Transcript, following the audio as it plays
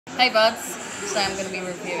Hey buds, today I'm going to be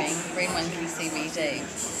reviewing Green Monkey CBD.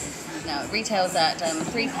 Now it retails at £3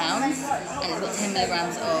 and it's got 10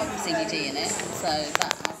 milligrams of CBD in it, so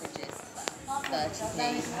that averages about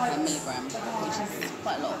 30p per milligram, which is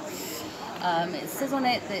quite a lot. It says on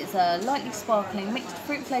it that it's a lightly sparkling mixed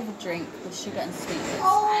fruit flavoured drink with sugar and sweetness. Here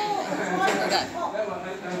we go.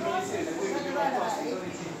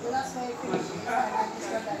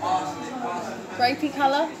 Grapey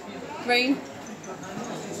colour, green.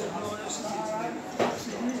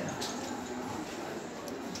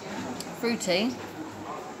 Fruity.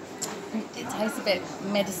 It tastes a bit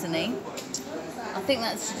medicine-y. I think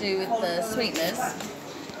that's to do with the sweetness.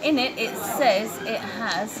 In it, it says it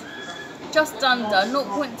has just under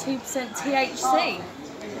 0.2% THC.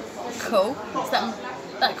 Cool. So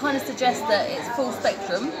that kind of suggests that it's full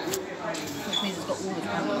spectrum, which means it's got all the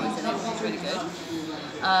cannabinoids in it, which is really good.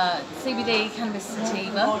 CBD, cannabis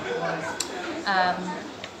sativa,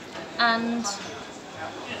 and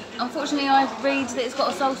unfortunately I read that it's got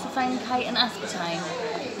a sulforaphane, K and aspartame.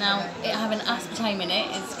 Now, it having aspartame in it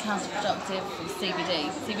is counterproductive for CBD.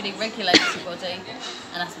 CBD regulates your body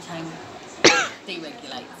and aspartame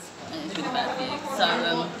deregulates, and it's really bad for you. So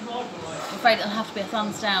I'm afraid it'll have to be a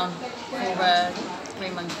thumbs down for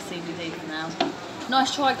Green Monkey CBD for now.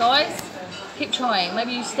 Nice try guys, keep trying.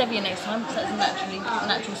 Maybe use stevia next time because that's a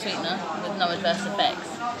natural sweetener with no adverse effects.